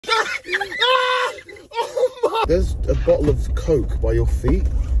Oh my! There's a bottle of Coke by your feet.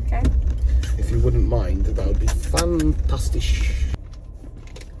 Okay. If you wouldn't mind, that would be fantastic. Here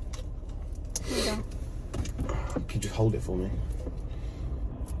you go. Can you just hold it for me?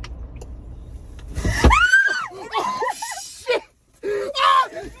 Oh shit! Ah,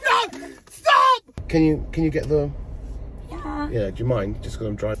 no! Stop! Can you get the? Yeah. Yeah. Do you mind? Just because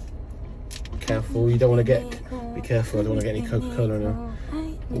I'm driving. Careful. You don't want to get. Be careful. I don't want to get any Coca-Cola now.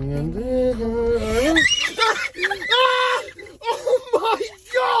 Oh my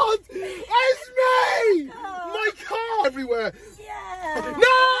God! It's me! My car everywhere. Yeah. No!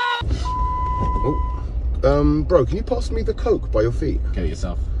 Oh, bro, can you pass me the Coke by your feet? Get it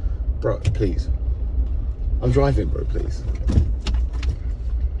yourself. Bro, please. I'm driving, bro, please.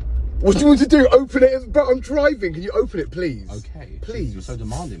 What do you want to do? Open it? Bro, I'm driving. Can you open it, please? Okay. Please. You're so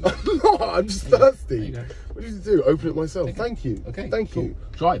demanding, man. I'm not. I'm just thirsty. There you go. What did you do? Open it myself. Thank you. Okay. Thank cool. you.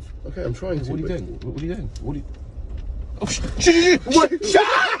 Drive. Okay, I'm trying to. What are you doing? What are you doing? What are you... Oh, What?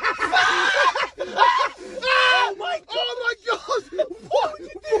 Oh my God! Oh my God! What?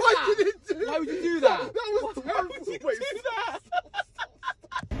 Why did it do? Why would you do that? That was terrible. Why would you Wait, do that?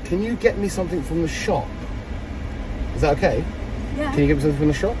 Can you get me something from the shop? Is that okay? Yeah. Can you get me something from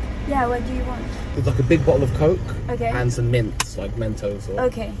the shop? Yeah, what do you want? There's like a big bottle of Coke. Okay. And some mints, like mentos. Or...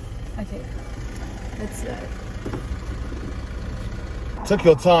 Okay. Okay. Let's Took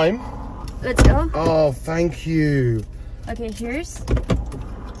your time. let's go. Oh, thank you. Okay, here's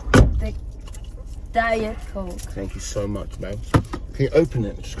the Diet Coke. Thank you so much, man. Can you open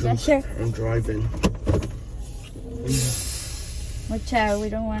it? Just 'cause Yeah, sure. I'm driving. Watch out, we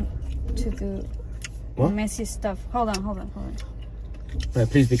don't want to do What? messy stuff. Hold on.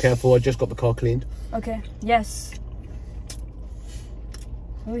 Please be careful. I just got the car cleaned. Okay, yes.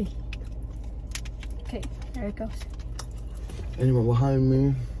 Oi. Okay, there it goes. Anyone behind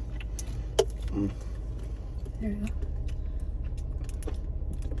me? There we go.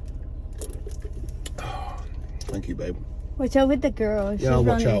 Thank you, babe. Watch out with the girl. Yeah, I'll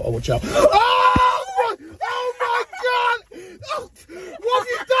watch out. I'll watch out. Oh my God! Oh, what have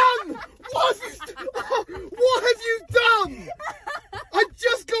you done? What have you done? I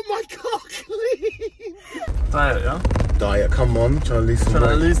just got my car clean. Diet, yeah? Diet, come on. Trying to lose some Trying to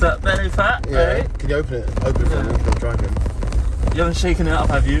weight. lose that belly fat, Yeah. eh? Can you open it? Open it for me. I'm driving. You haven't shaken it up,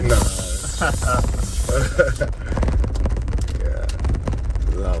 have you? No. Yeah.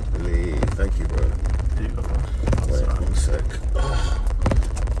 Lovely. Thank you, bro. Beautiful. Wait, 1 sec. Oh.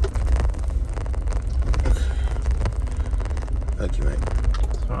 Okay. Thank you, mate.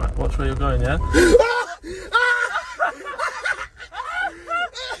 Alright, watch where you're going, yeah?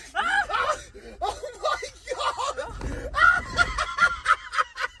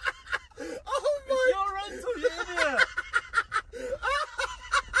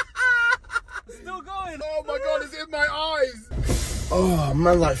 Oh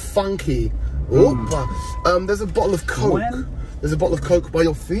man, like funky. Oopa. There's a bottle of Coke. When? There's a bottle of Coke by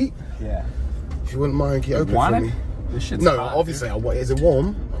your feet. Yeah. If you wouldn't mind, can you open Want it for it? me? This shit's No, hot, obviously dude. I want. Is it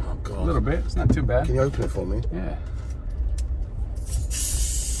warm? Oh God. A little bit. It's not too bad. Can you open it for me? Yeah.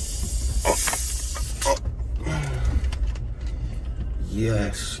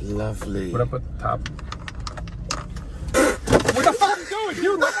 Yes, lovely. What up at the top? What the fuck are you doing?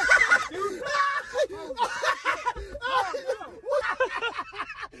 Dude, what the